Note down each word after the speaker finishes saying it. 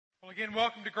Again,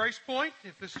 welcome to Grace Point.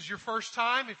 If this is your first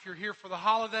time, if you're here for the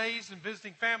holidays and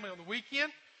visiting family on the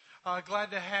weekend,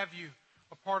 glad to have you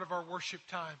a part of our worship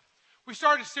time. We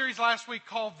started a series last week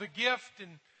called The Gift,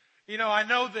 and I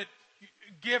know that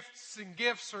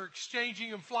gifts are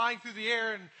exchanging and flying through the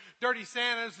air, and dirty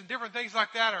Santas and different things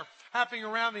like that are happening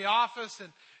around the office,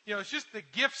 and it's just the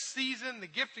gift season, the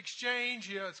gift exchange.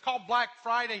 It's called Black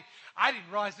Friday. I didn't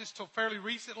realize this till fairly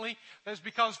recently. That's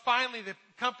because finally the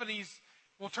companies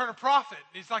will turn a profit.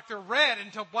 It's like they're red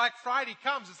until Black Friday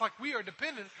comes. It's like we are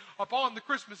dependent upon the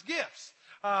Christmas gifts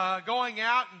going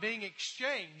out and being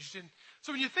exchanged. And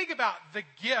so when you think about the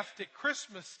gift at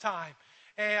Christmas time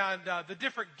and the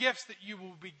different gifts that you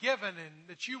will be given and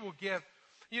that you will give,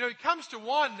 it comes to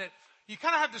one that you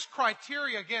kind of have this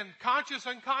criteria, again, conscious,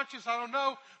 unconscious, I don't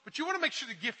know, but you want to make sure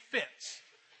the gift fits.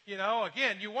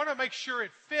 Again, you want to make sure it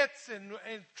fits and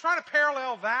try to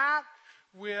parallel that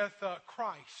with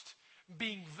Christ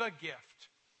being the gift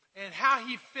and how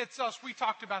he fits us. We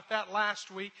talked about that last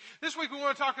week. This week we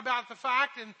want to talk about the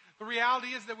fact and the reality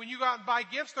is that when you go out and buy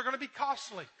gifts, they're going to be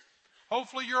costly.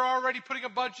 Hopefully you're already putting a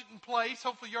budget in place.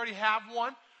 Hopefully you already have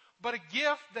one. But a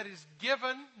gift that is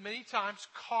given many times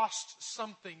costs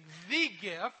something. The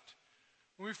gift,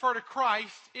 when we refer to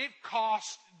Christ, it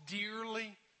cost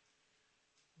dearly.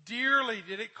 Dearly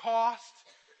did it cost.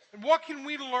 And what can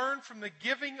we learn from the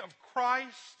giving of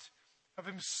Christ, of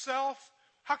himself?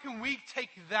 How can we take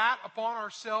that upon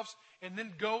ourselves and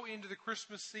then go into the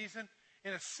Christmas season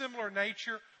in a similar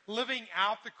nature, living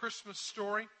out the Christmas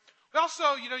story? But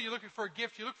also, you're looking for a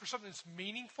gift. You look for something that's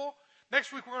meaningful.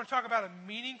 Next week, we're going to talk about a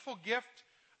meaningful gift,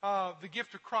 the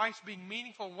gift of Christ being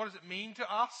meaningful, and what does it mean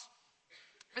to us?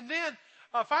 And then,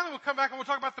 finally, we'll come back and we'll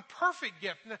talk about the perfect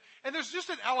gift. And there's just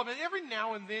an element. Every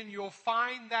now and then, you'll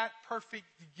find that perfect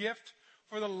gift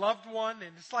for the loved one,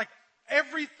 and it's like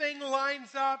everything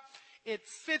lines up. It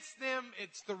fits them.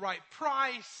 It's the right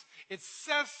price. It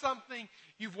says something.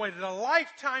 You've waited a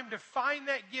lifetime to find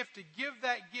that gift, to give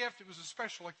that gift. It was a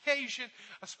special occasion,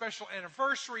 a special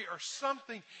anniversary or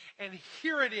something. And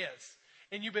here it is.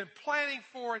 And you've been planning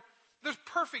for it. There's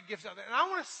perfect gifts out there. And I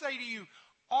want to say to you,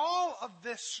 all of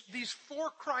these four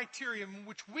criteria in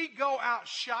which we go out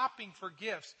shopping for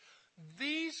gifts,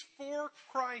 these four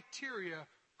criteria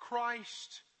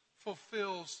Christ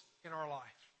fulfills in our life.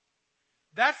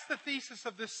 That's the thesis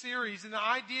of this series, and the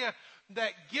idea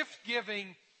that gift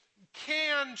giving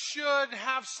should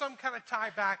have some kind of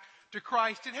tie back to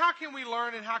Christ. And how can we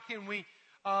learn and how can we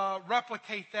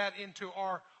replicate that into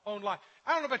our own life?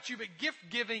 I don't know about you, but gift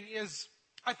giving is,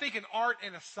 I think, an art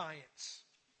and a science.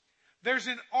 There's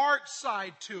an art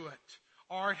side to it.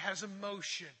 Art has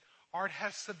emotion. Art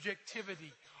has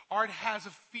subjectivity. Art has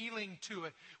a feeling to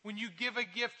it. When you give a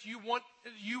gift, you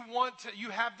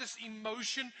have this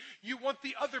emotion. You want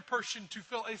the other person to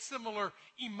feel a similar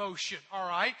emotion, all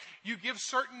right? You give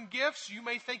certain gifts. You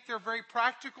may think they're very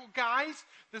practical, guys.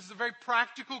 This is a very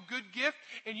practical, good gift,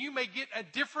 and you may get a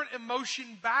different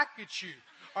emotion back at you,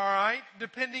 all right,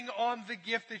 depending on the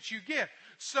gift that you give.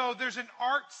 So there's an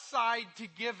art side to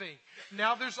giving.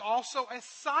 Now there's also a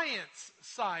science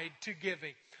side to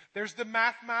giving. There's the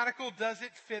mathematical, does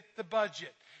it fit the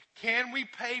budget? Can we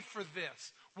pay for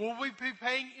this? Will we be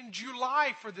paying in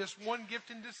July for this one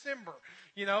gift in December?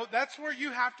 That's where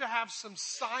you have to have some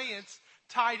science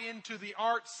tied into the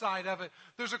art side of it.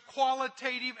 There's a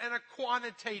qualitative and a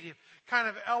quantitative kind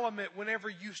of element whenever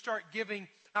you start giving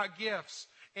out gifts.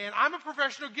 And I'm a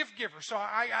professional gift giver, so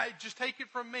I just take it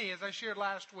from me as I shared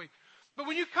last week. But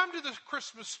when you come to this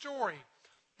Christmas story,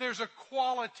 there's a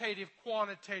qualitative,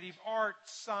 quantitative, art,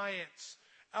 science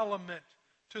element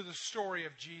to the story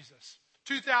of Jesus.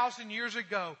 2,000 years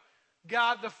ago,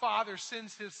 God the Father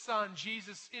sends his Son,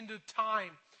 Jesus, into time,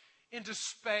 into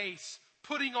space,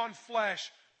 putting on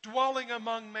flesh, dwelling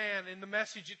among man. In the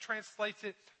Message, it translates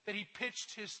it that he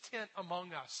pitched his tent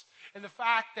among us. And the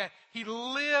fact that he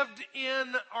lived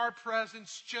in our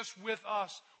presence, just with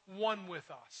us, one with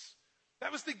us.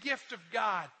 That was the gift of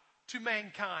God to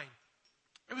mankind.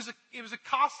 It was a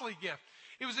costly gift.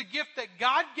 It was a gift that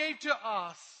God gave to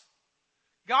us.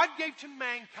 God gave to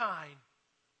mankind.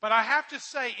 But I have to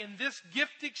say, in this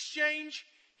gift exchange,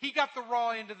 he got the raw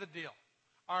end of the deal.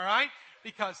 All right?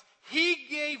 Because he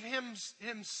gave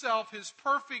himself, his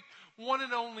perfect one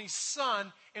and only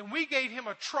Son, and we gave him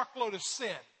a truckload of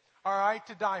sin, all right,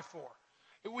 to die for.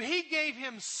 He gave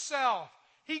himself.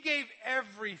 He gave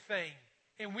everything,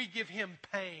 and we give him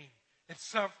pain and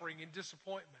suffering and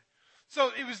disappointment. So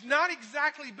it was not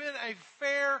exactly been a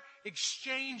fair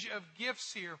exchange of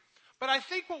gifts here. But I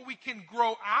think what we can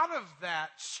grow out of that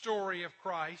story of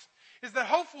Christ is that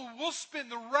hopefully we'll spend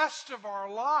the rest of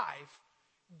our life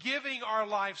giving our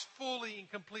lives fully and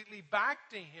completely back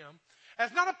to Him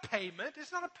as not a payment.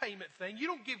 It's not a payment thing. You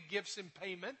don't give gifts in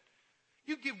payment.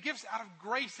 You give gifts out of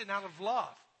grace and out of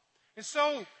love. And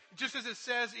so, just as it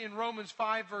says in Romans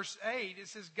 5 verse 8, it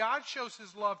says, God shows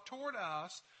His love toward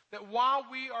us that while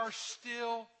we are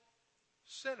still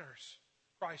sinners,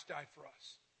 Christ died for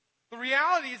us. The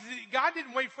reality is that God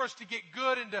didn't wait for us to get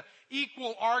good and to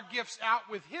equal our gifts out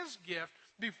with His gift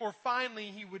before finally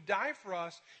He would die for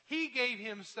us. He gave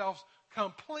Himself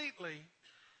completely,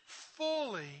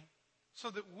 fully, so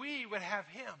that we would have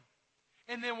Him.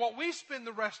 And then what we spend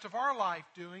the rest of our life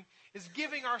doing is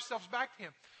giving ourselves back to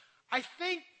Him. I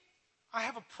think I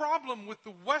have a problem with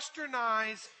the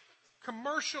westernized,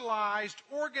 commercialized,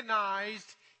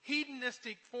 organized,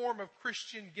 hedonistic form of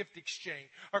Christian gift exchange,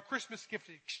 or Christmas gift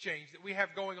exchange that we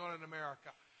have going on in America.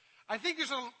 I think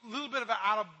there's a little bit of an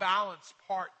out of balance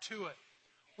part to it.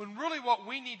 When really what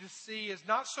we need to see is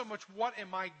not so much what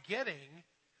am I getting,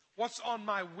 what's on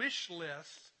my wish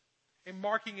list, and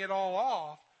marking it all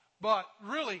off, but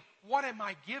really, what am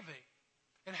I giving?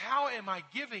 And how am I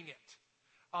giving it?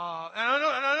 And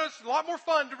I know it's a lot more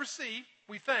fun to receive,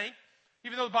 we think,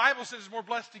 even though the Bible says it's more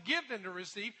blessed to give than to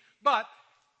receive. But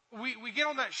we get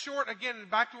on that short, again,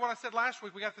 back to what I said last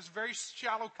week, we got this very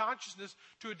shallow consciousness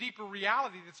to a deeper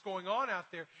reality that's going on out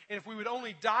there. And if we would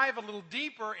only dive a little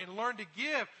deeper and learn to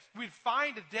give, we'd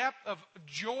find a depth of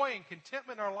joy and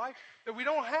contentment in our life that we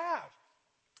don't have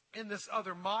in this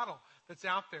other model that's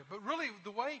out there. But really,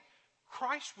 the way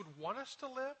Christ would want us to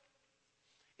live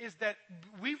is that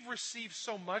we've received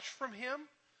so much from Him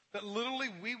that literally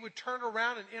we would turn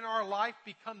around and in our life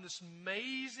become this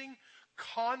amazing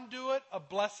conduit of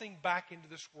blessing back into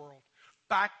this world,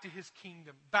 back to His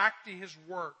kingdom, back to His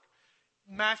work.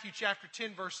 Matthew chapter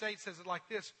 10 verse 8 says it like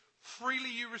this: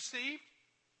 freely you received,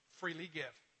 freely give.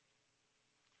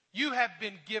 You have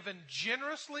been given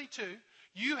generously too.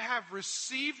 You have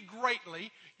received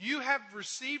greatly. You have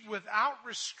received without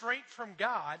restraint from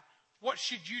God. What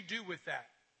should you do with that?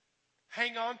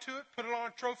 Hang on to it? Put it on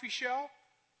a trophy shelf?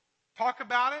 Talk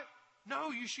about it? No,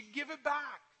 you should give it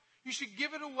back. You should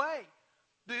give it away.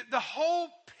 The whole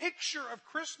picture of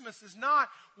Christmas is not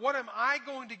what am I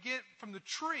going to get from the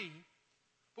tree,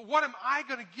 but what am I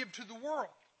going to give to the world?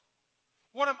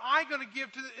 What am I going to give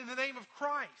in the name of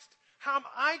Christ? How am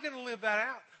I going to live that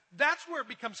out? That's where it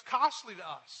becomes costly to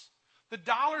us. The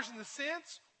dollars and the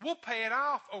cents, we'll pay it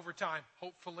off over time,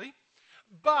 hopefully.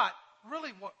 But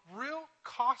really what real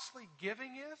costly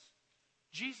giving is,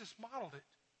 Jesus modeled it.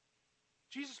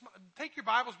 Take your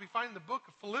Bibles, we find in the book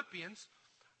of Philippians.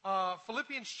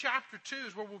 Philippians chapter 2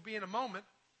 is where we'll be in a moment.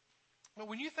 But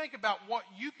when you think about what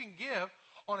you can give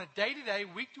on a day-to-day,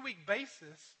 week-to-week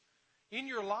basis in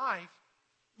your life,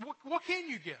 what can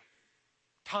you give?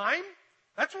 Time?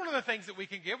 That's one of the things that we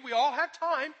can give. We all have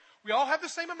time. We all have the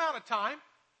same amount of time.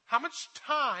 How much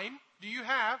time do you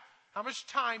have? How much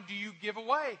time do you give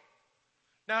away?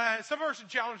 Now, some person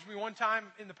challenged me one time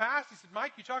in the past. He said,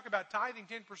 Mike, you talk about tithing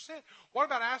 10%. What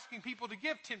about asking people to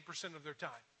give 10% of their time?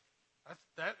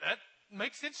 That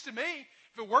makes sense to me.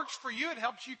 If it works for you, it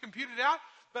helps you compute it out.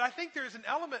 But I think there's an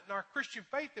element in our Christian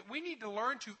faith that we need to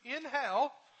learn to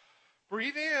inhale,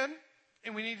 breathe in,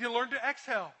 and we need to learn to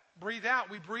exhale. Breathe out.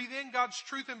 We breathe in God's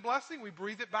truth and blessing. We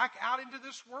breathe it back out into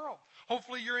this world.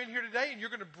 Hopefully you're in here today and you're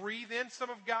going to breathe in some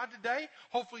of God today.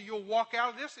 Hopefully you'll walk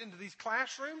out of this into these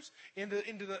classrooms, into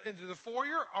the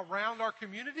foyer around our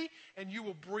community, and you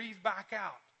will breathe back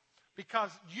out.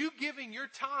 Because you giving your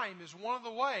time is one of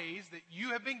the ways that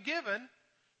you have been given,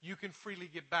 you can freely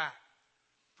give back.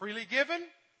 Freely given,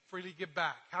 freely give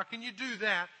back. How can you do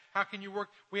that? How can you work?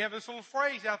 We have this little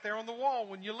phrase out there on the wall.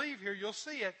 When you leave here, you'll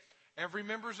see it. Every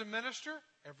member is a minister.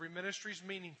 Every ministry is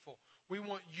meaningful. We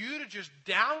want you to just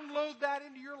download that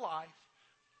into your life,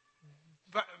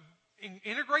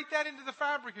 integrate that into the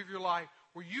fabric of your life,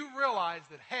 where you realize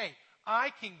that, hey,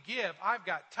 I can give. I've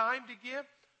got time to give.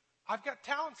 I've got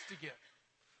talents to give.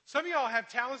 Some of y'all have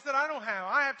talents that I don't have.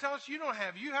 I have talents you don't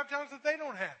have. You have talents that they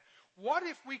don't have. What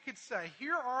if we could say,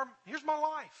 here's my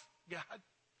life, God.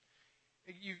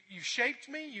 You shaped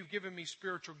me. You've given me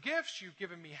spiritual gifts. You've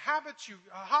given me habits,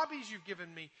 hobbies. You've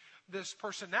given me this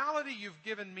personality. You've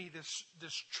given me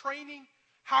this training.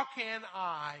 How can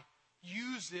I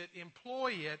use it,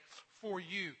 employ it for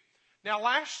you? Now,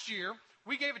 last year,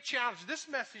 we gave a challenge. This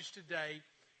message today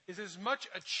is as much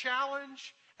a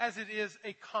challenge as it is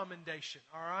a commendation,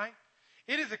 all right?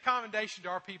 It is a commendation to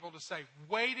our people to say,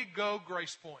 way to go,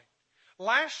 Grace Point.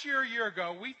 Last year, a year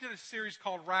ago, we did a series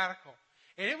called Radical.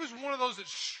 And it was one of those that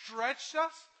stretched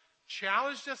us,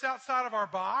 challenged us outside of our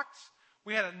box.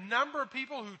 We had a number of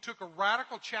people who took a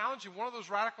radical challenge, and one of those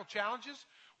radical challenges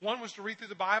One was to read through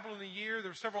the Bible in a year.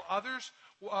 There were several others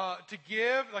to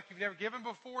give, like you've never given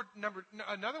before.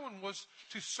 Another one was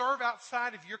to serve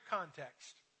outside of your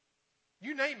context.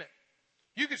 You name it.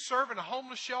 You could serve in a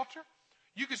homeless shelter.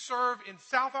 You could serve in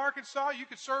South Arkansas. You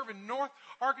could serve in North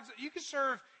Arkansas. You could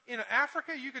serve in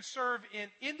Africa. You could serve in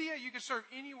India. You could serve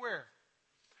anywhere.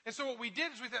 And so what we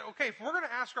did is we thought, okay, if we're going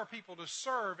to ask our people to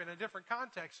serve in a different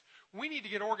context, we need to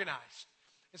get organized.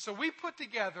 And so we put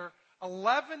together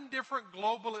 11 different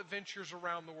global adventures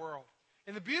around the world.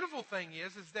 And the beautiful thing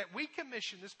is that we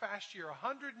commissioned this past year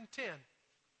 110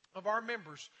 of our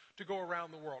members to go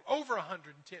around the world. Over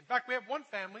 110. In fact, we have one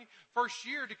family, first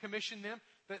year to commission them,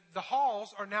 that the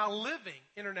Halls are now living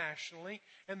internationally,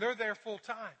 and they're there full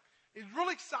time. It's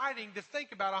really exciting to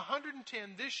think about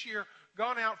 110 this year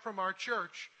gone out from our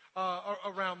church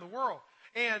around the world.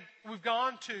 And we've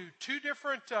gone to 2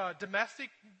 different domestic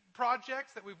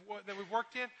projects that we've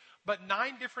worked in, but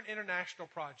 9 different international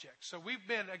projects. So we've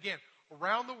been, again,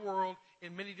 around the world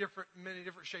in many different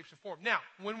shapes and forms. Now,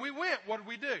 when we went, what did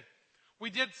we do? We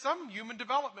did some human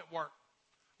development work.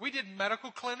 We did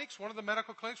medical clinics. One of the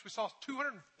medical clinics, we saw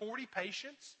 240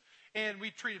 patients. And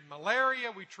we treated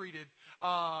malaria, we treated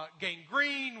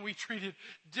gangrene, we treated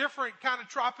different kind of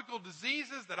tropical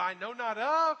diseases that I know not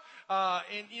of.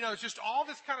 And, it's just all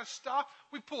this kind of stuff.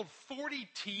 We pulled 40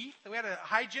 teeth. We had a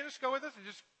hygienist go with us and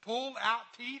just pulled out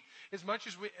teeth as much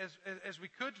as we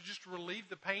could to just relieve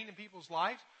the pain in people's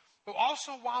lives. But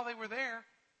also while they were there,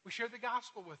 we shared the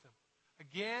gospel with them.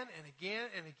 Again and again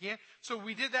and again. So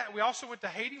we did that. We also went to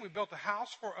Haiti. We built a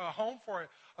home for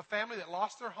a family that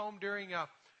lost their home during the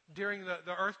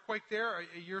earthquake there a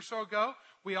year or so ago.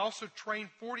 We also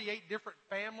trained 48 different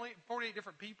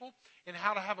people in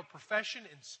how to have a profession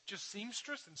in just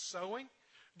seamstress and sewing.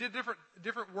 Did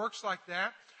different works like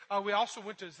that. We also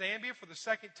went to Zambia for the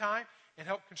second time and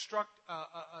helped construct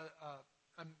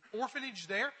an orphanage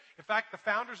there. In fact, the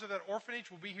founders of that orphanage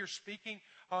will be here speaking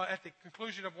at the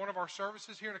conclusion of one of our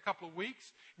services here in a couple of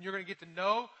weeks. And you're going to get to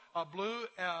know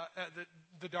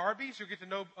the Darbys. You'll get to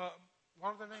know,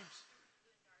 what are their names?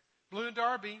 Blue and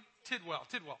Darby, Tidwell.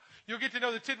 You'll get to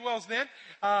know the Tidwells then.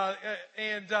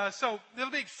 So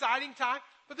it'll be an exciting time.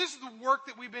 But this is the work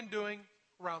that we've been doing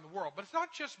around the world. But it's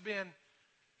not just been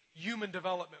human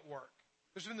development work.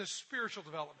 There's been this spiritual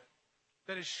development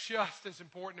that is just as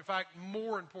important, in fact,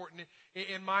 more important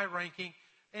in my ranking.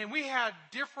 And we had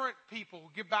different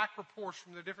people give back reports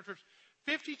from the different trips.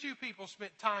 52 people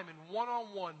spent time in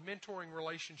one-on-one mentoring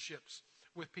relationships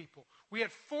with people. We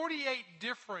had 48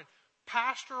 different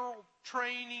pastoral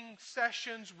training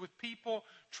sessions with people,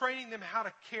 training them how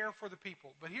to care for the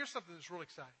people. But here's something that's really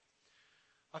exciting.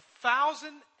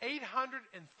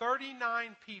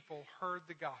 1,839 people heard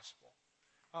the gospel.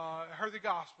 And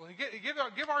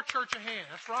give our church a hand.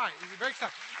 That's right. It's very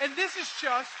exciting. And this is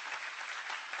just,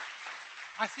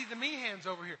 I see the me hands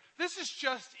over here. This is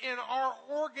just in our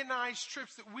organized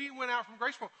trips that we went out from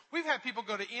Graceville. We've had people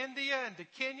go to India and to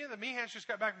Kenya. The me hands just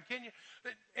got back from Kenya.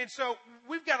 And so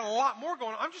we've got a lot more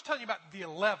going on. I'm just telling you about the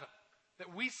 11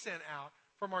 that we sent out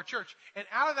from our church. And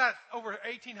out of that, over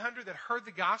 1,800 that heard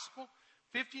the gospel,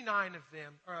 59 of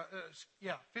them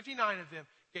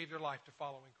gave their life to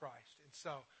following Christ. And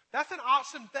so that's an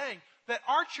awesome thing that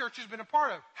our church has been a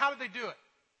part of. How did they do it?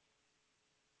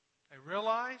 They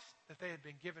realized that they had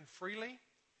been given freely.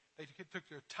 They took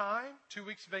their time, 2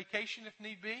 weeks vacation if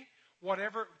need be,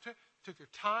 whatever. Took their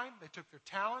time, they took their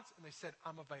talents, and they said,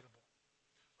 I'm available.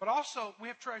 But also, we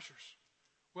have treasures.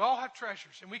 We all have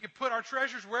treasures, and we can put our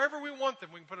treasures wherever we want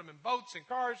them. We can put them in boats and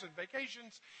cars and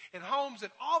vacations and homes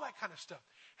and all that kind of stuff.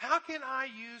 How can I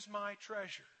use my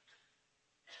treasure?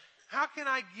 How can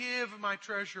I give my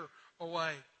treasure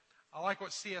away? I like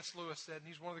what C.S. Lewis said, and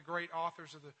he's one of the great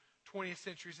authors of the 20th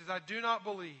century. He says, I do not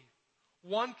believe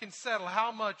one can settle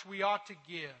how much we ought to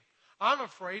give. I'm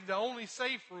afraid the only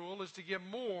safe rule is to give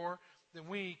more than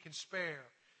we can spare.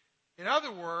 In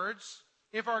other words,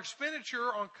 if our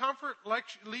expenditure on comfort,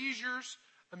 leisures,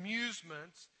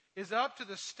 amusements is up to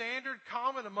the standard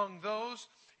common among those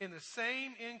in the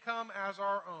same income as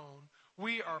our own,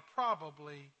 we are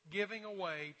probably giving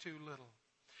away too little.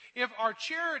 If our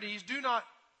charities do not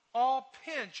all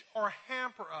pinch or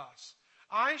hamper us,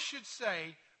 I should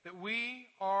say that we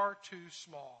are too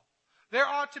small. There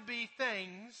ought to be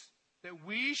things that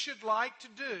we should like to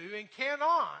do and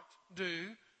cannot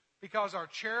do because our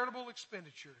charitable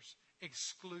expenditures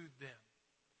exclude them.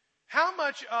 How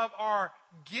much of our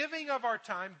giving of our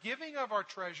time, giving of our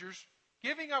treasures,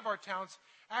 giving of our talents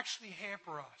actually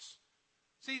hamper us?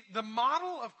 See, the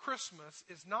model of Christmas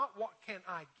is not what can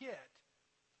I get,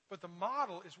 but the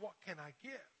model is what can I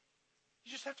give.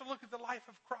 You just have to look at the life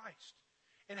of Christ.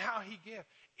 and how he gives.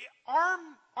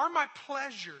 Are my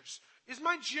pleasures, is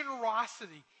my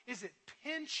generosity, is it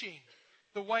pinching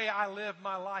the way I live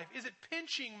my life? Is it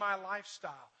pinching my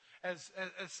lifestyle, as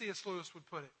C.S. Lewis would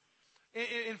put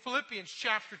it? In Philippians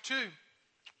chapter 2,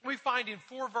 we find in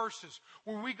 4 verses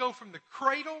where we go from the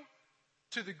cradle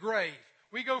to the grave.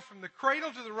 We go from the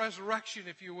cradle to the resurrection,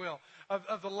 if you will,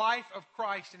 of the life of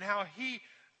Christ and how he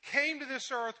came to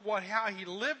this earth, how he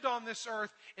lived on this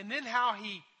earth, and then how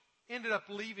he ended up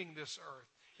leaving this earth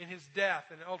in his death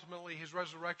and ultimately his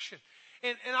resurrection.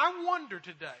 And I wonder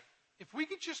today, if we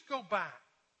could just go back,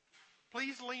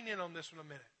 please lean in on this one a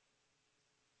minute.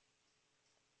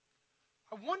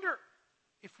 I wonder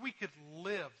if we could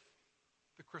live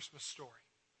the Christmas story.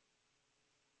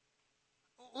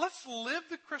 Let's live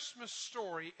the Christmas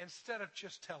story instead of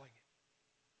just telling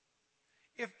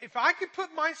it. If I could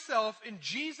put myself in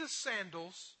Jesus'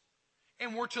 sandals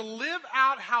and were to live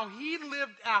out how he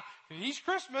lived out, and he's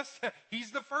Christmas,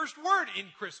 he's the first word in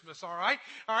Christmas, all right?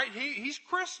 All right, he's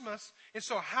Christmas, and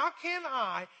so how can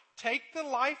I take the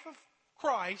life of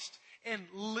Christ and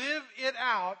live it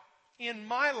out in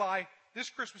my life this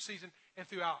Christmas season and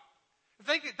throughout?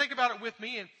 Think about it with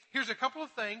me, and here's a couple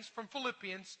of things from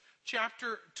Philippians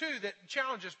chapter 2 that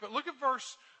challenge us. But look at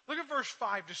verse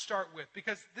 5 to start with,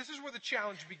 because this is where the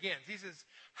challenge begins. He says,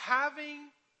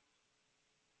 having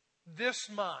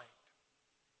this mind.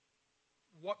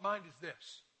 What mind is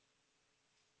this?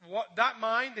 That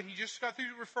mind that he just got through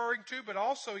referring to, but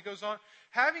also he goes on,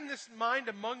 having this mind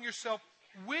among yourself,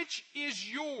 which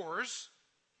is yours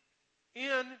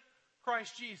in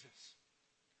Christ Jesus.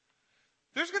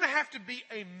 There's going to have to be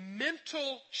a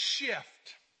mental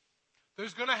shift.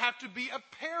 There's going to have to be a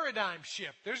paradigm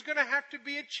shift. There's going to have to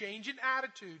be a change in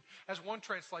attitude, as one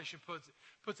translation puts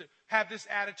it. Have this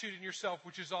attitude in yourself,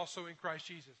 which is also in Christ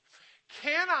Jesus.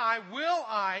 Will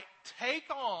I take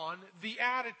on the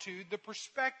attitude, the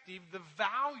perspective, the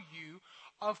value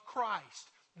of Christ?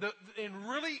 And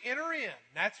really enter in.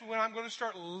 That's when I'm going to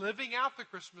start living out the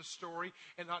Christmas story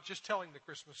and not just telling the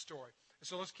Christmas story. And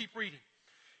so let's keep reading.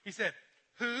 He said,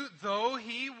 who, though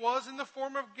he was in the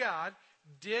form of God,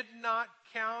 did not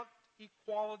count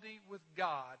equality with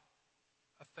God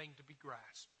a thing to be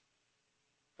grasped,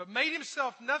 but made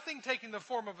himself nothing, taking the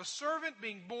form of a servant,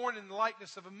 being born in the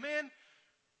likeness of a man,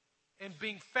 and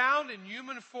being found in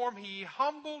human form, he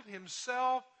humbled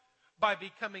himself by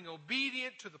becoming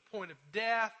obedient to the point of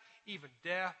death, even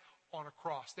death on a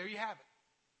cross. There you have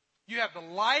it. You have the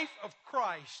life of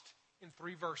Christ in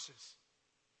 3 verses.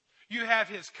 You have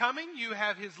his coming, you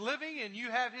have his living, and you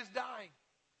have his dying.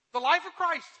 The life of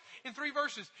Christ in 3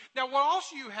 verses. Now, what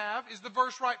else you have is the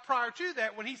verse right prior to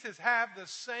that when he says, have the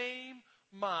same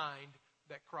mind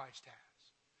that Christ has.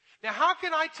 Now, how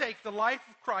can I take the life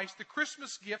of Christ, the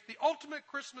Christmas gift, the ultimate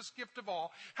Christmas gift of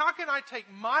all, how can I take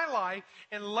my life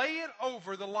and lay it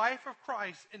over the life of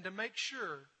Christ and to make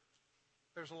sure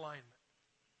there's alignment?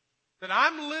 That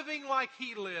I'm living like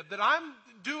he lived, that I'm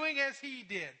doing as he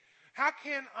did. How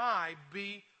can I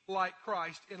be like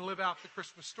Christ and live out the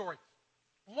Christmas story?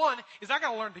 One is I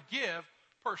got to learn to give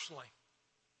personally.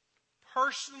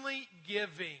 Personally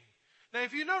giving. Now,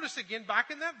 if you notice again, back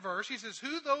in that verse, he says,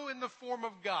 who though in the form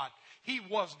of God? He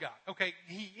was God. Okay,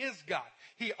 he is God.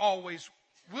 He always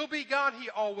will be God. He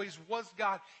always was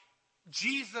God.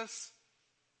 Jesus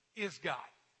is God.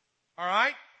 All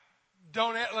right?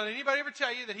 Don't let anybody ever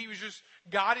tell you that he was just,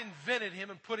 God invented him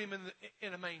and put him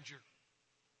in a manger.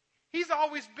 He's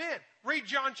always been. Read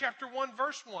John chapter 1,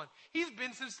 verse 1. He's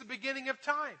been since the beginning of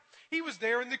time. He was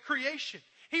there in the creation.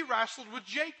 He wrestled with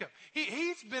Jacob.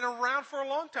 He's been around for a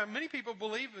long time. Many people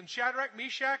believe in Shadrach,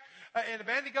 Meshach, and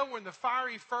Abednego were in the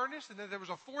fiery furnace, and then there was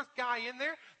a 4th guy in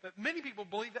there. But many people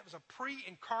believe that was a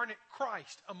pre-incarnate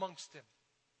Christ amongst them.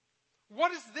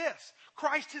 What is this?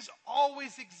 Christ has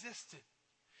always existed.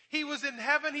 He was in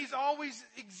heaven. He's always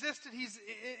existed. He's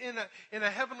in a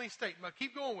heavenly state. Now,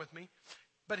 keep going with me.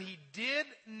 But he did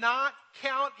not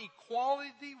count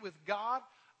equality with God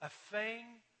a thing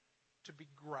to be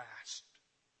grasped.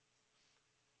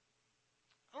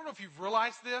 I don't know if you've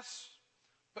realized this,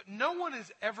 but no one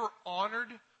is ever honored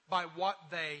by what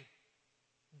they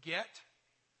get.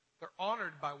 They're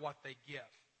honored by what they give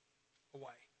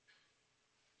away.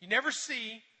 You never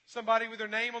see somebody with their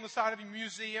name on the side of a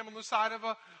museum, on the side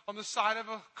of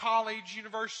a college,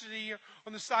 university, or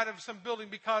on the side of some building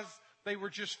because they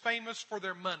were just famous for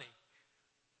their money.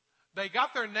 They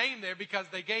got their name there because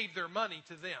they gave their money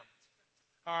to them.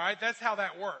 All right, that's how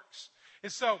that works.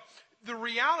 And so the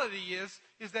reality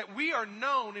is that we are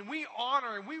known and we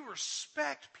honor and we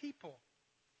respect people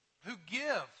who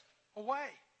give away.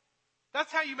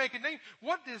 That's how you make a name.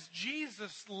 What does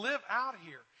Jesus live out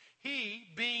here? He,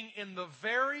 being in the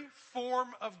very form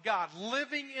of God,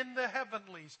 living in the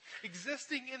heavenlies,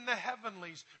 existing in the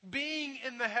heavenlies, being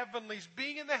in the heavenlies,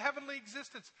 being in the heavenly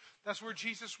existence. That's where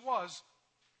Jesus was.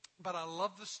 But I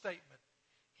love the statement.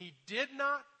 He did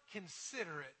not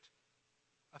consider it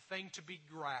a thing to be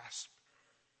grasped.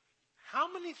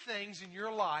 How many things in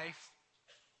your life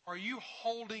are you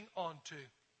holding on to?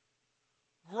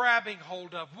 Grabbing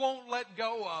hold of, won't let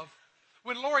go of?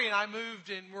 When Lori and I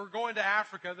moved and we're going to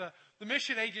Africa, the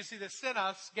mission agency that sent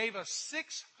us gave us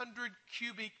 600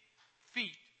 cubic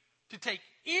feet to take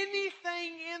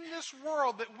anything in this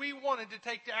world that we wanted to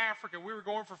take to Africa. We were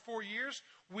going for 4 years.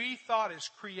 We thought as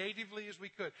creatively as we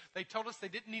could. They told us they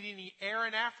didn't need any air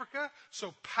in Africa,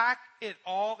 so pack it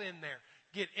all in there.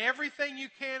 Get everything you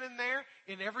can in there,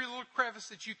 in every little crevice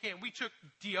that you can. We took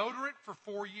deodorant for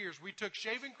 4 years. We took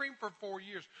shaving cream for 4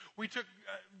 years. We took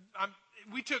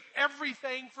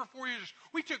everything for 4 years.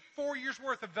 We took 4 years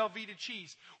worth of Velveeta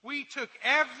cheese. We took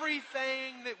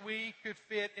everything that we could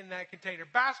fit in that container.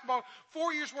 Basketball,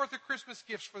 4 years worth of Christmas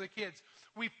gifts for the kids.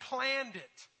 We planned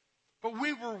it, but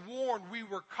we were warned, we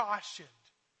were cautioned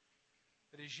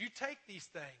that as you take these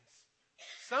things,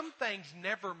 some things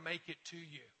never make it to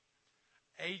you.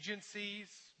 Agencies,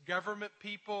 government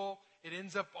people, it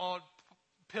ends up on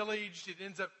pillaged, it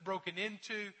ends up broken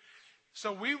into.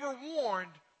 So we were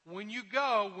warned, when you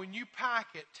go, when you pack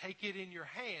it, take it in your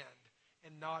hand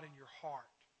and not in your heart.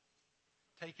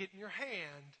 Take it in your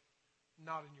hand,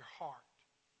 not in your heart.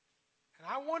 And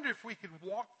I wonder if we could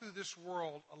walk through this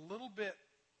world a little bit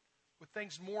with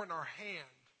things more in our hand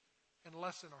and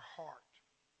less in our heart.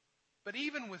 But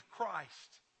even with Christ,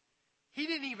 He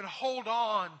didn't even hold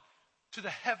on to the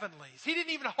heavenlies. He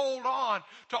didn't even hold on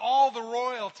to all the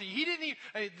royalty. He didn't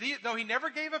even, though He never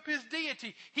gave up His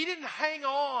deity, He didn't hang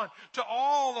on to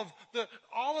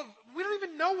we don't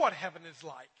even know what heaven is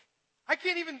like. I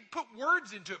can't even put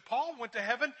words into it. Paul went to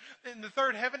heaven, in the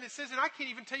third heaven it says, and I can't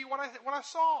even tell you what I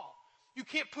saw. You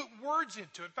can't put words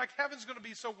into it. In fact, heaven's going to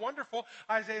be so wonderful.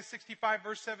 Isaiah 65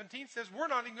 verse 17 says, we're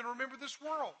not even going to remember this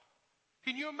world.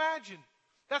 Can you imagine?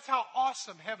 That's how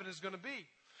awesome heaven is going to be.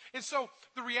 And so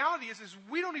the reality is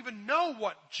we don't even know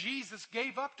what Jesus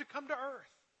gave up to come to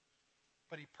earth.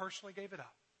 But He personally gave it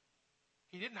up.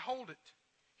 He didn't hold it.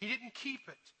 He didn't keep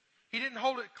it. He didn't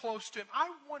hold it close to Him. I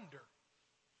wonder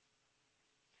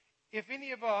if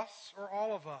any of us or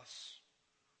all of us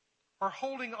are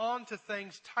holding on to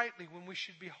things tightly when we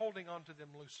should be holding on to them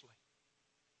loosely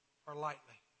or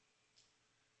lightly.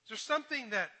 Is there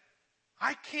something that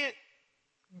I can't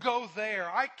go there?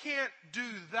 I can't do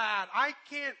that. I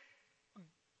can't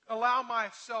allow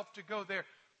myself to go there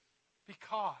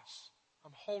because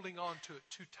I'm holding on to it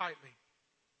too tightly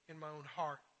in my own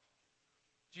heart.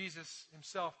 Jesus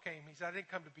Himself came. He said, I didn't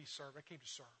come to be served. I came to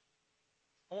serve.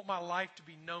 I want my life to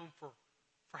be known for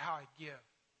how I give,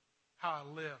 how I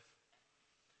live.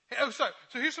 So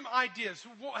here's some ideas.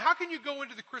 How can you go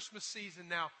into the Christmas season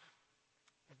now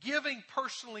giving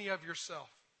personally of yourself?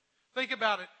 Think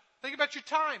about it. Think about your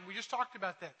time. We just talked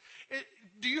about that.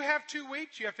 Do you have 2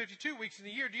 weeks? You have 52 weeks in a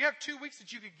year. Do you have 2 weeks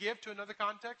that you could give to another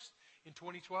context in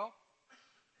 2012?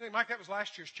 I think, Mike, that was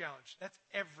last year's challenge. That's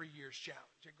every year's challenge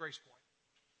at Grace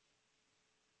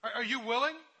Point. Are you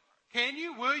willing? Can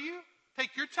you? Will you?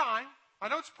 Take your time. I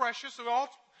know it's precious. It's all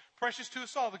precious to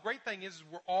us all. The great thing is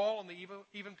we're all on the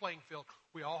even playing field.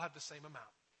 We all have the same amount.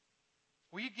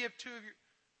 Will you give 2 of your...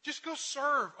 Just go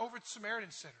serve over at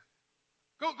Samaritan Center.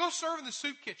 Go serve in the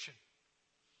soup kitchen.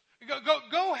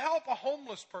 Go help a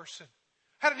homeless person.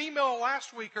 Had an email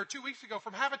last week or 2 weeks ago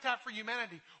from Habitat for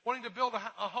Humanity wanting to build a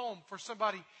home for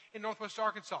somebody in Northwest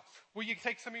Arkansas. Will you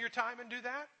take some of your time and do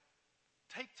that?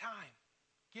 Take time.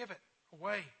 Give it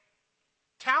away.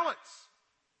 Talents.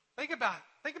 Think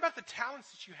about the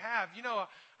talents that you have. You know,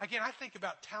 again, I think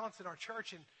about talents in our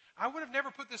church, and I would have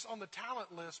never put this on the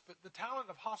talent list, but the talent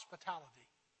of hospitality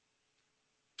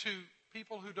to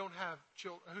people who don't have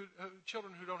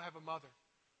children who don't have a mother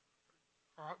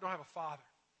or don't have a father.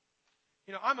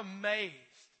 You know, I'm amazed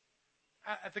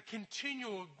at the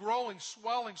continual growing,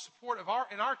 swelling support of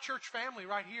in our church family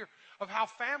right here of how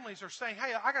families are saying,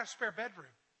 hey, I got a spare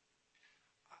bedroom.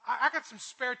 I got some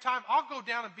spare time. I'll go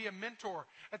down and be a mentor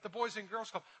at the Boys and Girls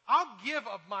Club. I'll give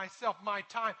of myself, my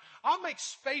time. I'll make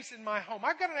space in my home.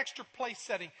 I've got an extra place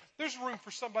setting. There's room for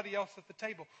somebody else at the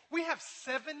table. We have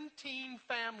 17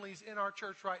 families in our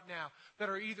church right now that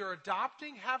are either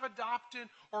adopting, have adopted,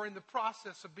 or in the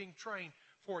process of being trained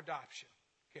for adoption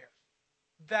care.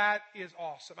 That is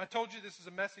awesome. I told you this is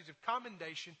a message of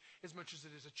commendation as much as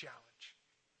it is a challenge.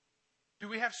 Do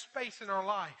we have space in our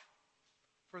life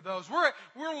for those.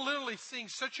 We're literally seeing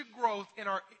such a growth in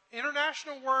our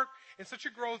international work and such a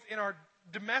growth in our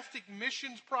domestic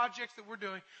missions projects that we're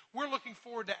doing. We're looking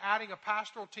forward to adding a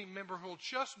pastoral team member who will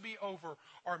just be over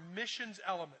our missions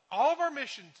element. All of our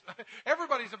missions,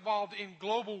 everybody's involved in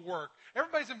global work.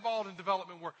 Everybody's involved in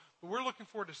development work. But we're looking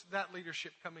forward to that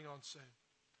leadership coming on soon.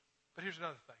 But here's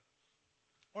another thing.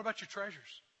 What about your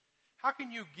treasures? How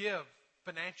can you give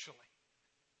financially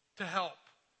to help?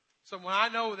 So when I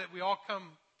know that we all come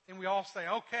and we all say,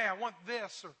 okay, I want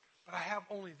this, but I have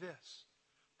only this.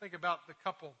 Think about the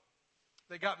couple.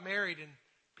 They got married, and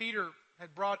Peter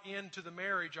had brought into the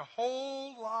marriage a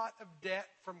whole lot of debt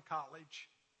from college.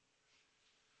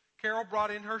 Carol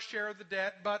brought in her share of the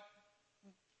debt, but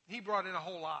he brought in a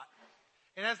whole lot.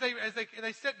 And as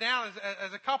they sit down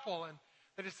as a couple, and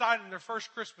they decided in their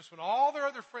first Christmas, when all their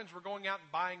other friends were going out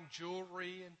and buying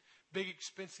jewelry and big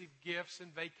expensive gifts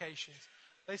and vacations,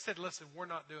 they said, listen, we're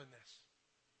not doing this.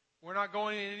 We're not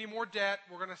going in any more debt.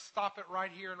 We're going to stop it right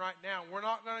here and right now. We're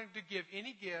not going to give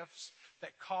any gifts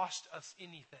that cost us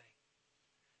anything.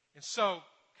 And so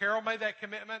Carol made that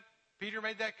commitment. Peter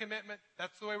made that commitment.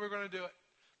 That's the way we're going to do it.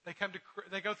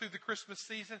 They go through the Christmas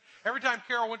season. Every time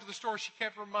Carol went to the store, she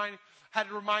had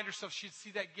to remind herself she'd see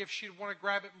that gift. She'd want to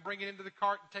grab it and bring it into the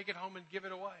cart and take it home and give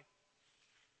it away.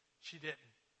 She didn't.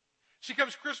 She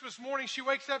comes Christmas morning, she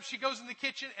wakes up, she goes in the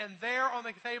kitchen, and there on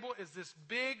the table is this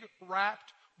big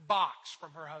wrapped box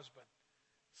from her husband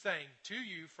saying, to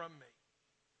you from me.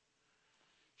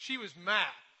 She was mad.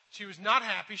 She was not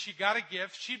happy. She got a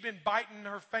gift. She'd been biting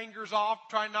her fingers off,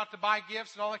 trying not to buy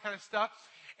gifts and all that kind of stuff.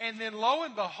 And then lo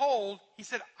and behold, he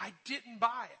said, I didn't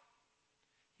buy it.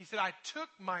 He said, I took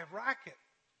my racket.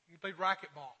 He played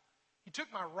racquetball. He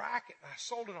took my racket and I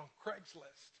sold it on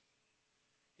Craigslist.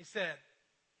 He said,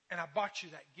 and I bought you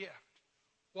that gift.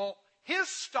 Well, his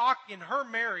stock in her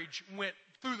marriage went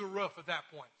through the roof at that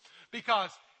point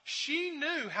because she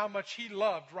knew how much he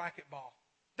loved racquetball.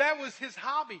 That was his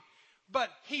hobby. But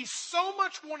he so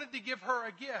much wanted to give her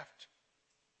a gift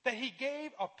that he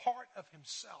gave a part of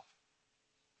himself.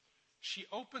 She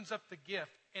opens up the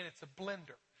gift and it's a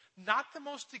blender. Not the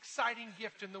most exciting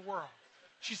gift in the world.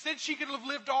 She said she could have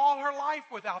lived all her life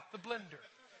without the blender.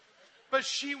 But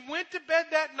she went to bed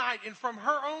that night, and from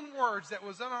her own words that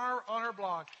was on her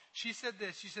blog, she said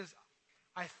this. She says,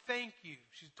 I thank you.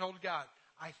 She told God,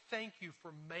 I thank you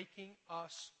for making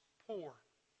us poor.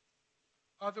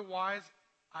 Otherwise,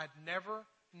 I'd never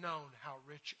known how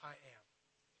rich I am.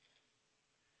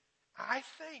 I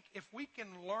think if we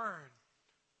can learn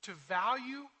to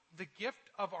value the gift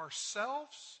of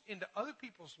ourselves into other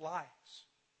people's lives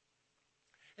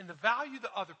and to value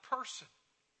the other person,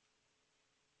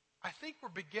 I think we're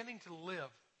beginning to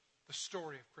live the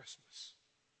story of Christmas.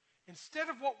 Instead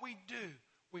of what we do,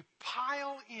 we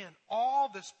pile in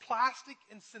all this plastic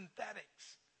and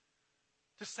synthetics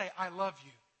to say, I love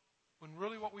you, when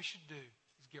really what we should do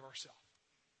is give ourselves.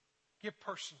 Give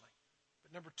personally.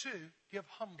 But number 2, give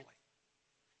humbly.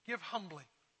 Give humbly.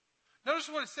 Notice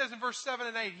what it says in verse 7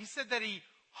 and 8. He said that he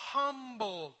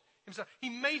humbled himself. He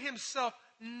made himself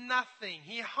nothing.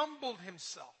 He humbled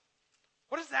himself.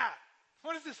 What is that?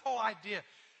 What is this whole idea?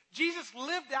 Jesus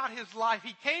lived out his life.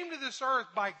 He came to this earth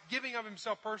by giving of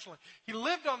himself personally. He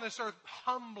lived on this earth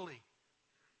humbly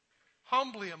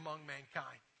among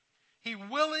mankind. He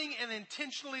willing and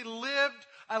intentionally lived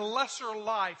a lesser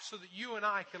life so that you and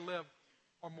I can live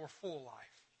a more full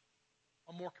life,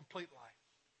 a more complete life.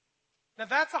 Now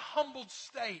that's a humbled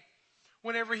state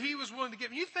whenever he was willing to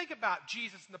give. You think about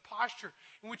Jesus and the posture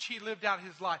in which he lived out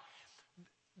his life.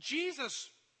 Jesus,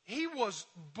 he was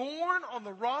born on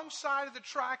the wrong side of the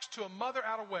tracks to a mother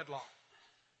out of wedlock.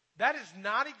 That is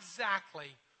not exactly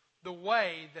the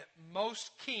way that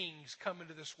most kings come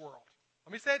into this world.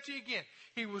 Let me say it to you again.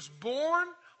 He was born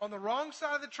on the wrong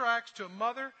side of the tracks to a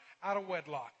mother out of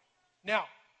wedlock. Now,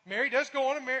 Mary does go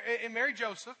on and marry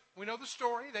Joseph. We know the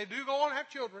story. They do go on and have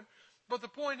children. But the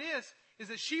point is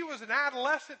that she was an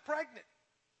adolescent pregnant,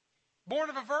 born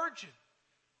of a virgin.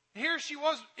 Here she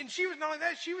was, and she was not only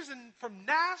that, she was from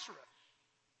Nazareth.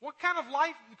 What kind of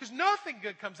life? Because nothing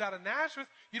good comes out of Nazareth.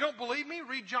 You don't believe me?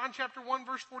 Read John chapter 1,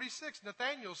 verse 46.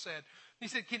 Nathanael said, he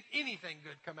said, can anything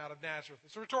good come out of Nazareth?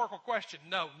 It's a rhetorical question.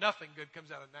 No, nothing good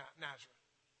comes out of Nazareth.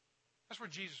 That's where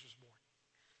Jesus was born.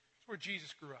 That's where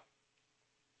Jesus grew up.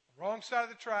 The wrong side of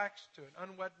the tracks to an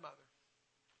unwed mother.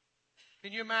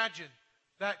 Can you imagine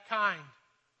that kind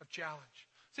of challenge?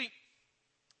 See,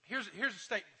 here's a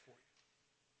statement for you.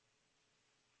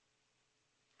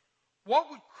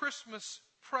 What would Christmas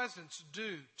presents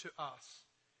do to us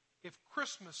if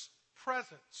Christmas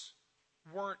presents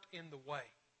weren't in the way?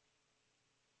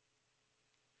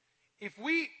 if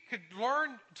we could learn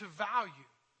to value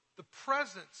the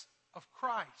presence of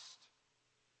Christ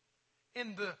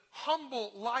in the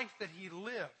humble life that he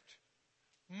lived,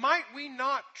 might we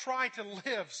not try to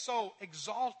live so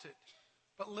exalted,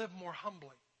 but live more humbly?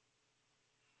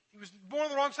 He was born on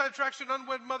the wrong side of the tracks to an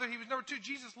unwed mother. He was number 2.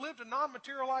 Jesus lived a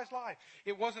non-materialized life.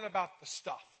 It wasn't about the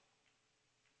stuff.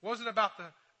 It wasn't about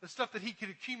the stuff that he could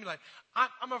accumulate.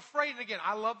 I'm afraid, and again,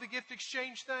 I love the gift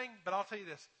exchange thing, but I'll tell you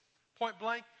this. Point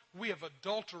blank, we have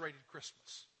adulterated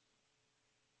Christmas.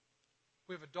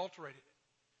 We have adulterated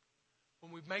it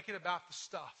when we make it about the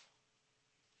stuff.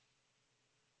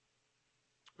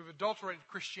 We've adulterated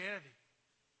Christianity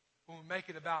when we make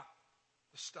it about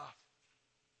the stuff.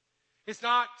 It's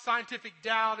not scientific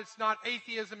doubt. It's not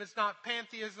atheism. It's not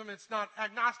pantheism. It's not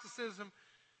agnosticism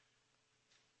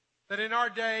that in our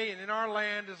day and in our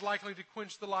land is likely to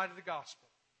quench the light of the gospel.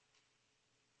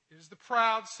 It is the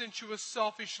proud, sensuous,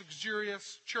 selfish,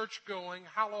 luxurious, church-going,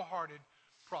 hollow-hearted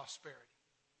prosperity.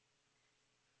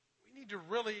 We need to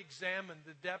really examine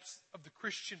the depths of the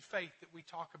Christian faith that we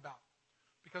talk about,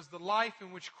 because the life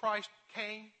in which Christ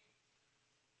came,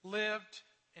 lived,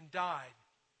 and died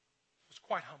was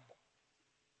quite humble.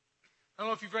 I don't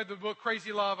know if you've read the book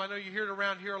Crazy Love. I know you hear it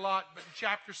around here a lot, but in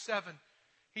chapter 7,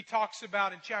 he talks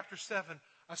about, in chapter 7,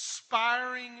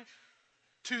 aspiring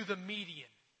to the median.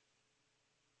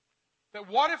 That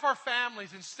what if our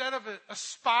families, instead of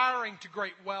aspiring to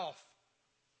great wealth,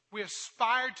 we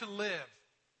aspired to live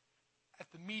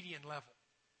at the median level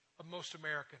of most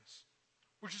Americans,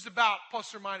 which is about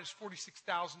plus or minus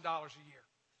 $46,000 a year.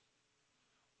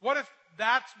 What if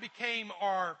that became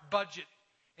our budget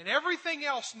and everything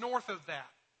else north of that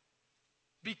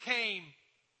became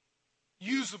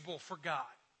usable for God,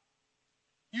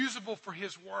 usable for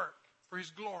his work, for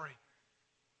his glory?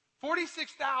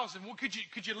 46,000. Well, could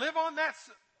you live on that?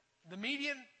 The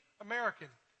median American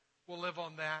will live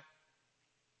on that.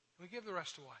 We give the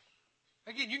rest away.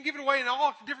 Again, you can give it away in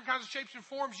all different kinds of shapes and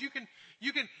forms. You can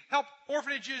help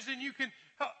orphanages, and you can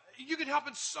help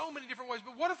in so many different ways.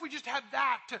 But what if we just had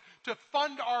that to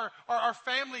fund our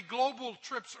family global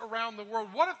trips around the world?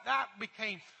 What if that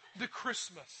became the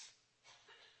Christmas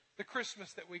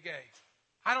that we gave?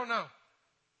 I don't know.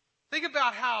 Think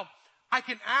about how I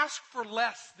can ask for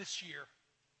less this year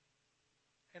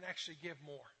and actually give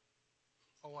more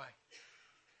away.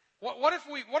 What if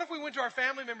we went to our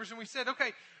family members and we said,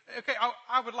 okay,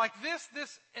 I would like this,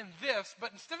 and this,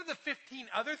 but instead of the 15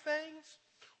 other things,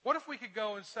 what if we could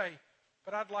go and say,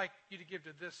 but I'd like you to give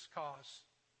to this cause.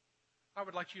 I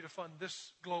would like you to fund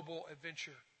this global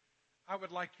adventure. I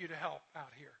would like you to help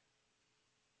out here.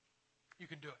 You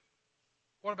can do it.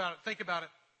 What about it? Think about it.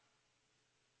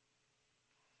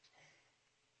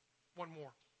 One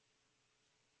more.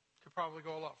 Could probably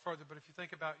go a lot further, but if you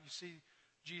think about it, you see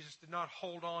Jesus did not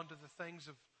hold on to the things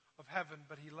of heaven,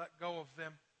 but he let go of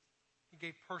them. He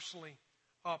gave personally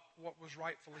up what was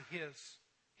rightfully his.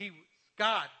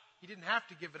 God, he didn't have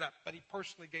to give it up, but he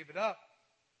personally gave it up.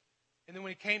 And then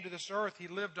when he came to this earth, he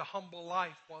lived a humble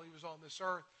life while he was on this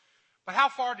earth. But how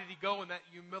far did he go in that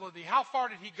humility? How far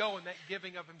did he go in that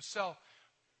giving of himself?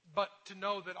 But to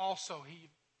know that also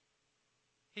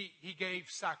he gave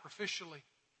sacrificially.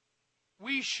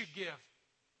 We should give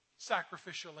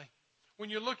sacrificially. When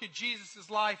you look at Jesus'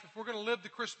 life, if we're going to live the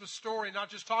Christmas story, not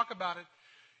just talk about it,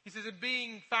 he says, in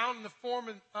being found in the form,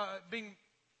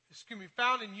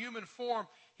 found in human form,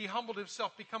 he humbled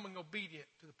himself, becoming obedient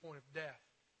to the point of death,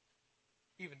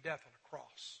 even death on a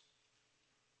cross.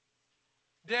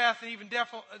 Death and even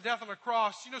death on a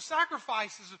cross. You know,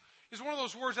 sacrifice is one of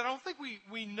those words that I don't think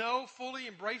we know fully,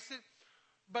 embrace it,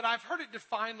 but I've heard it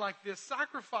defined like this.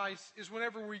 Sacrifice is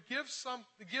whenever we give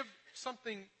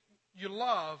something you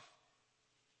love,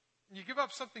 you give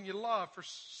up something you love for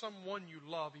someone you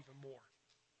love even more.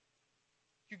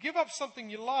 You give up something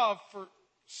you love for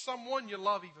someone you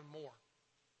love even more.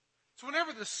 So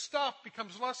whenever the stuff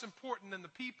becomes less important than the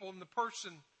people and the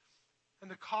person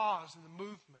and the cause and the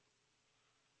movement.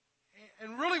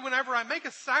 And really, whenever I make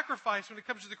a sacrifice when it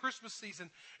comes to the Christmas season,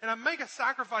 and I make a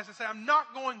sacrifice and say, I'm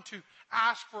not going to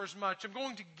ask for as much, I'm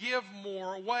going to give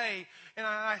more away, and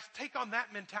I take on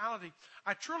that mentality,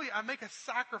 I make a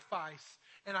sacrifice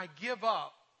and I give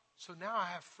up, so now I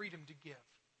have freedom to give.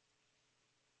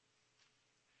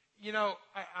 You know,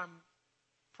 I'm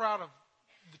proud of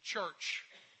the church.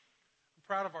 I'm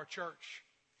proud of our church.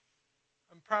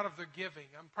 I'm proud of their giving.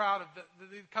 I'm proud of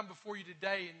they come before you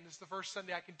today, and this is the first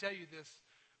Sunday I can tell you this,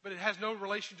 but it has no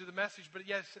relation to the message, but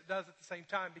yes, it does at the same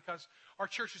time, because our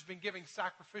church has been giving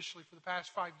sacrificially for the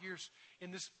past 5 years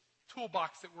in this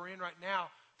toolbox that we're in right now,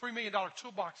 $3 million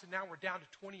toolbox, and now we're down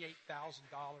to $28,000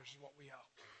 is what we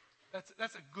owe.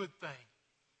 That's a good thing.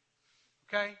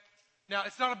 Okay? Now,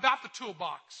 it's not about the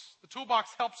toolbox. The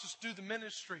toolbox helps us do the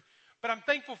ministry. But I'm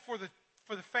thankful for the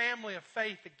family of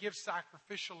faith that gives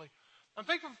sacrificially. I'm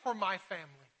thankful for my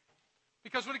family.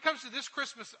 Because when it comes to this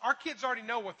Christmas, our kids already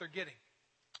know what they're getting.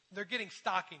 They're getting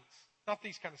stockings. Not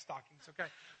these kind of stockings, okay?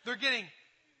 They're getting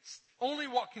only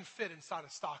what can fit inside a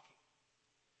stocking.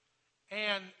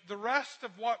 And the rest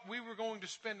of what we were going to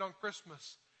spend on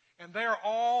Christmas, and they are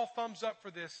all thumbs up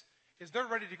for this, is they're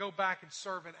ready to go back and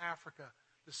serve in Africa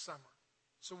this summer.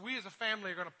 So we as a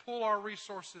family are going to pull our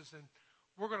resources, and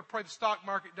we're going to pray the stock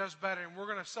market does better, and we're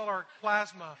going to sell our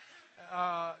plasma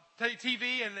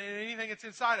TV and anything that's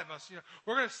inside of us.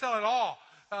 We're going to sell it all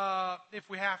if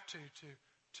we have to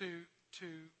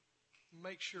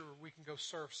make sure we can go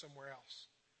serve somewhere else.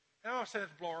 And I don't say that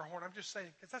to blow our horn. I'm just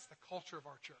saying because that's the culture of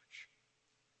our church.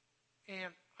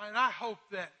 And I hope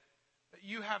that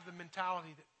you have the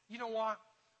mentality that, you know what?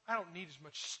 I don't need as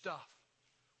much stuff.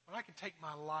 When I can take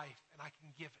my life and I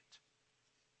can give it.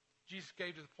 Jesus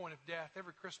gave to the point of death.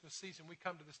 Every Christmas season we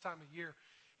come to this time of year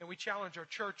and we challenge our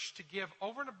church to give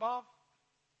over and above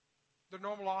their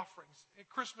normal offerings. At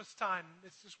Christmas time,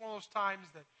 it's just one of those times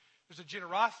that there's a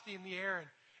generosity in the air. And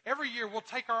every year we'll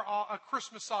take a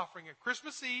Christmas offering. At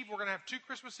Christmas Eve, we're going to have 2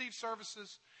 Christmas Eve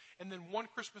services and then 1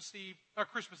 Christmas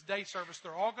Day service.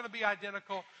 They're all going to be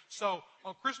identical. So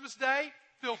on Christmas Day,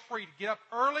 feel free to get up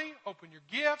early, open your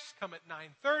gifts, come at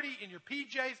 9:30 in your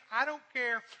PJs. I don't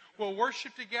care. We'll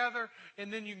worship together,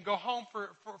 and then you can go home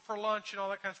for lunch and all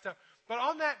that kind of stuff. But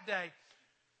on that day,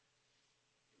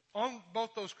 on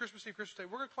both those Christmas Eve, Christmas Day,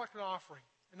 we're going to collect an offering.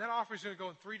 And that offering is going to go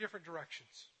in 3 different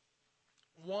directions.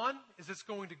 One is it's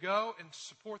going to go and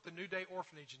support the New Day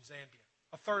Orphanage in Zambia.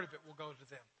 A third of it will go to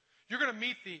them. You're going to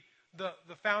meet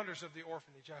the founders of the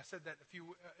orphanage. I said that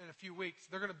in a few weeks.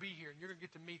 They're going to be here, and you're going to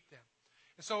get to meet them.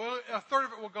 And so a third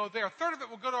of it will go there. A third of it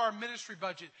will go to our ministry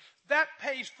budget. That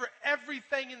pays for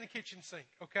everything in the kitchen sink,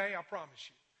 okay? I promise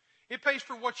you. It pays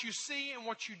for what you see and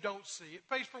what you don't see. It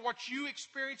pays for what you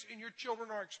experience and your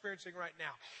children are experiencing right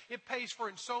now. It pays for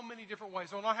it in so many different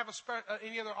ways. We'll not have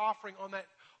any other offering on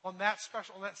that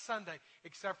Sunday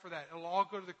except for that. It'll all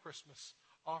go to the Christmas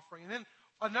offering. And then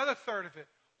another third of it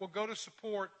will go to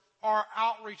support our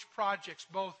outreach projects,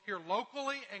 both here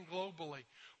locally and globally.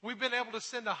 We've been able to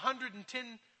send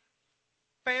 110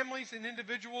 families and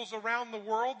individuals around the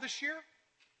world this year.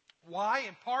 Why?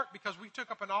 In part because we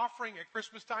took up an offering at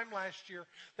Christmas time last year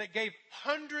that gave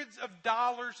hundreds of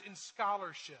dollars in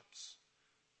scholarships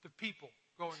to people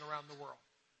going around the world.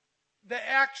 That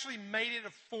actually made it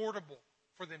affordable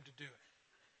for them to do it.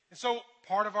 And so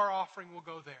part of our offering will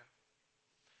go there.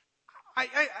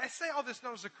 I say all this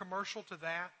not as a commercial to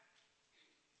that.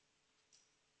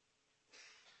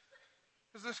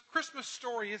 Because this Christmas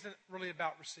story isn't really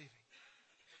about receiving.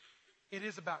 It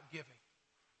is about giving.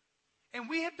 And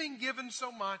we have been given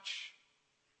so much.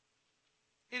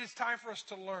 It is time for us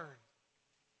to learn,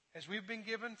 as we've been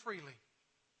given freely,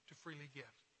 to freely give.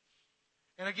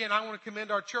 And again, I want to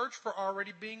commend our church for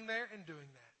already being there and doing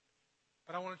that.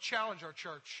 But I want to challenge our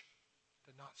church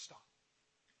to not stop.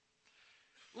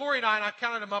 Lori and I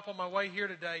counted them up on my way here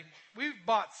today. We've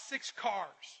bought 6 cars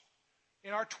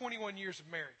in our 21 years of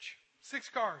marriage. 6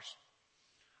 cars.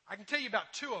 I can tell you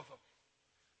about 2 of them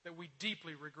that we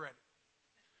deeply regretted.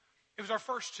 It was our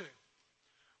first 2.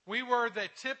 We were the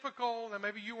typical, now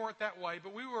maybe you weren't that way,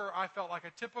 but we were, I felt like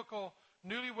a typical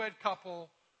newlywed couple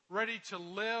ready to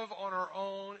live on our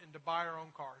own and to buy our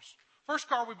own cars. First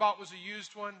car we bought was a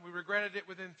used one. We regretted it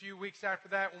within a few weeks after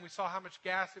that when we saw how much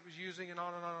gas it was using and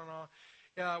on and on and on.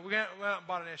 We went out and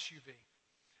bought an SUV.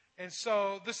 And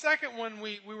so the second one,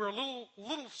 we were a little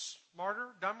smarter,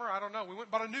 dumber, I don't know. We went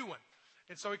and bought a new one.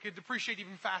 And so it could depreciate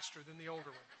even faster than the older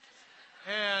one.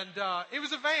 And it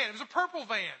was a van. It was a purple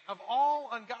van of all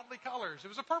ungodly colors. It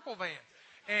was a purple van.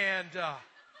 And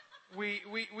we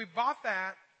bought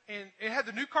that. And it had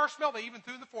the new car smell. They even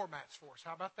threw in the floor mats for us.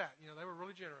 How about that? They were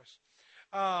really generous.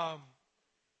 But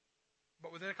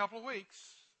within a couple of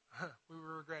weeks, we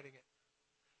were regretting it.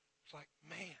 It's like,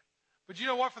 man. But you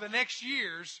know what? For the next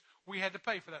years, we had to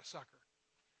pay for that sucker.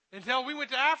 Until we went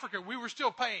to Africa, we were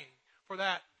still paying for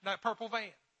that purple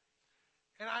van.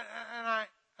 And I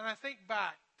think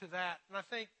back to that, and I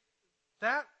think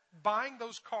that buying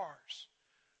those cars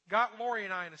got Lori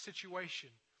and I in a situation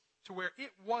to where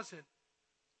it wasn't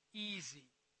easy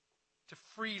to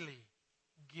freely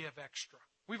give extra.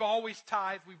 We've always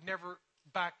tithed. We've never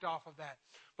backed off of that.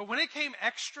 But when it came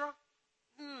extra,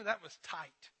 that was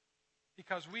tight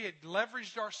because we had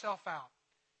leveraged ourselves out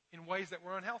in ways that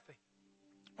were unhealthy.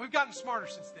 We've gotten smarter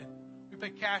since then. We pay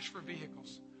cash for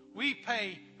vehicles. We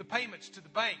pay the payments to the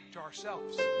bank, to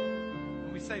ourselves.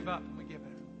 And we save up and we give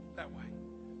it that way.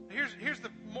 Here's the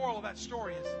moral of that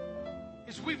story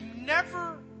is we've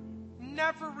never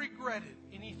regretted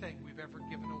anything we've ever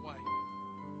given away.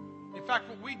 In fact,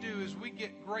 what we do is we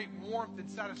get great warmth and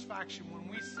satisfaction when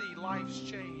we see lives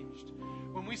changed,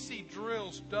 when we see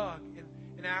drills dug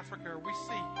in Africa, or we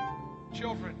see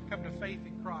children come to faith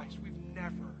in Christ. We've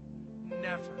never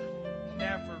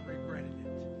regretted it.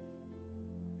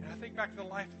 And I think back to the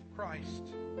life of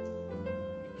Christ.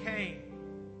 He came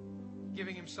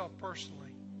giving himself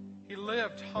personally. He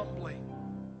lived humbly.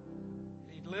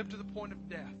 He lived to the point of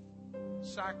death,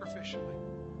 sacrificially.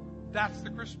 That's the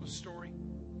Christmas story.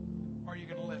 Are you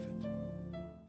going to live it?